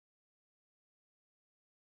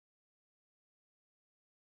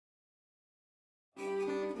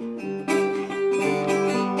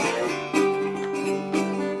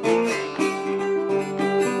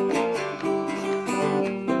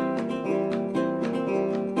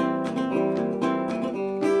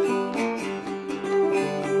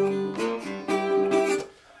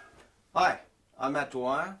I'm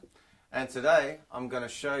Dwyer, and today I'm going to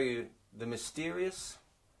show you the mysterious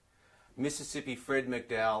Mississippi Fred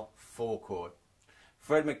McDowell 4-chord.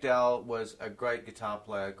 Fred McDowell was a great guitar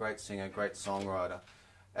player, great singer, great songwriter,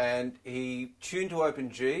 and he tuned to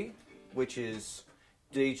open G, which is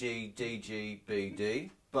D, G, D, G, B,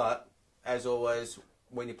 D, but as always,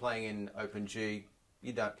 when you're playing in open G,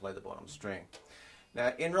 you don't play the bottom string.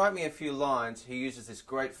 Now, in Write Me a Few Lines, he uses this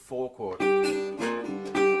great 4-chord.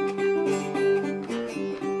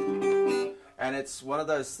 And it's one of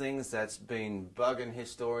those things that's been bugging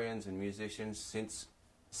historians and musicians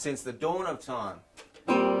since the dawn of time.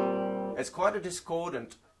 It's quite a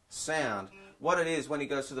discordant sound. What it is, when he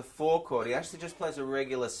goes to the 4-chord, he actually just plays a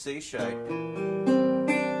regular C shape,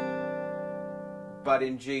 but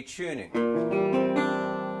in G tuning.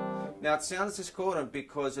 Now, it sounds discordant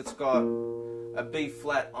because it's got a B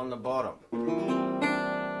flat on the bottom.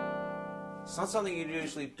 It's not something you'd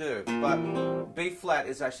usually do, but B flat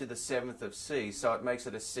is actually the 7th of C, so it makes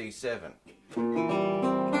it a C7.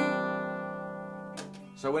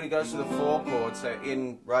 So when he goes to the 4-chord, so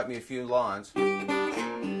in Write Me a Few Lines,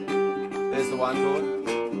 there's the 1 chord.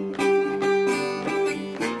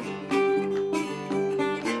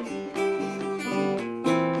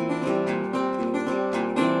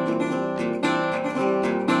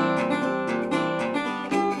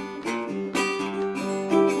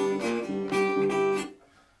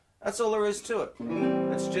 That's all there is to it.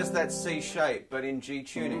 It's just that C shape, but in G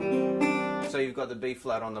tuning. So you've got the B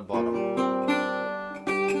flat on the bottom.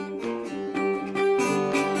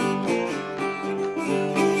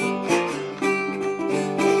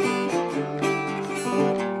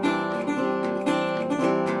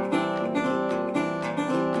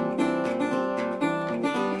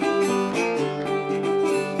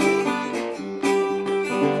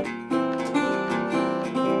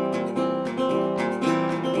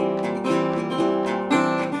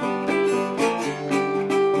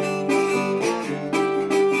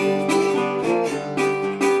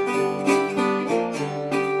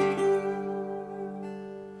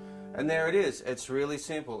 And there it is. It's really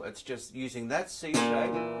simple. It's just using that C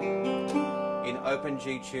shape in open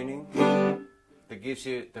G tuning that gives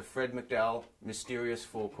you the Fred McDowell mysterious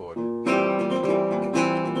 4-chord.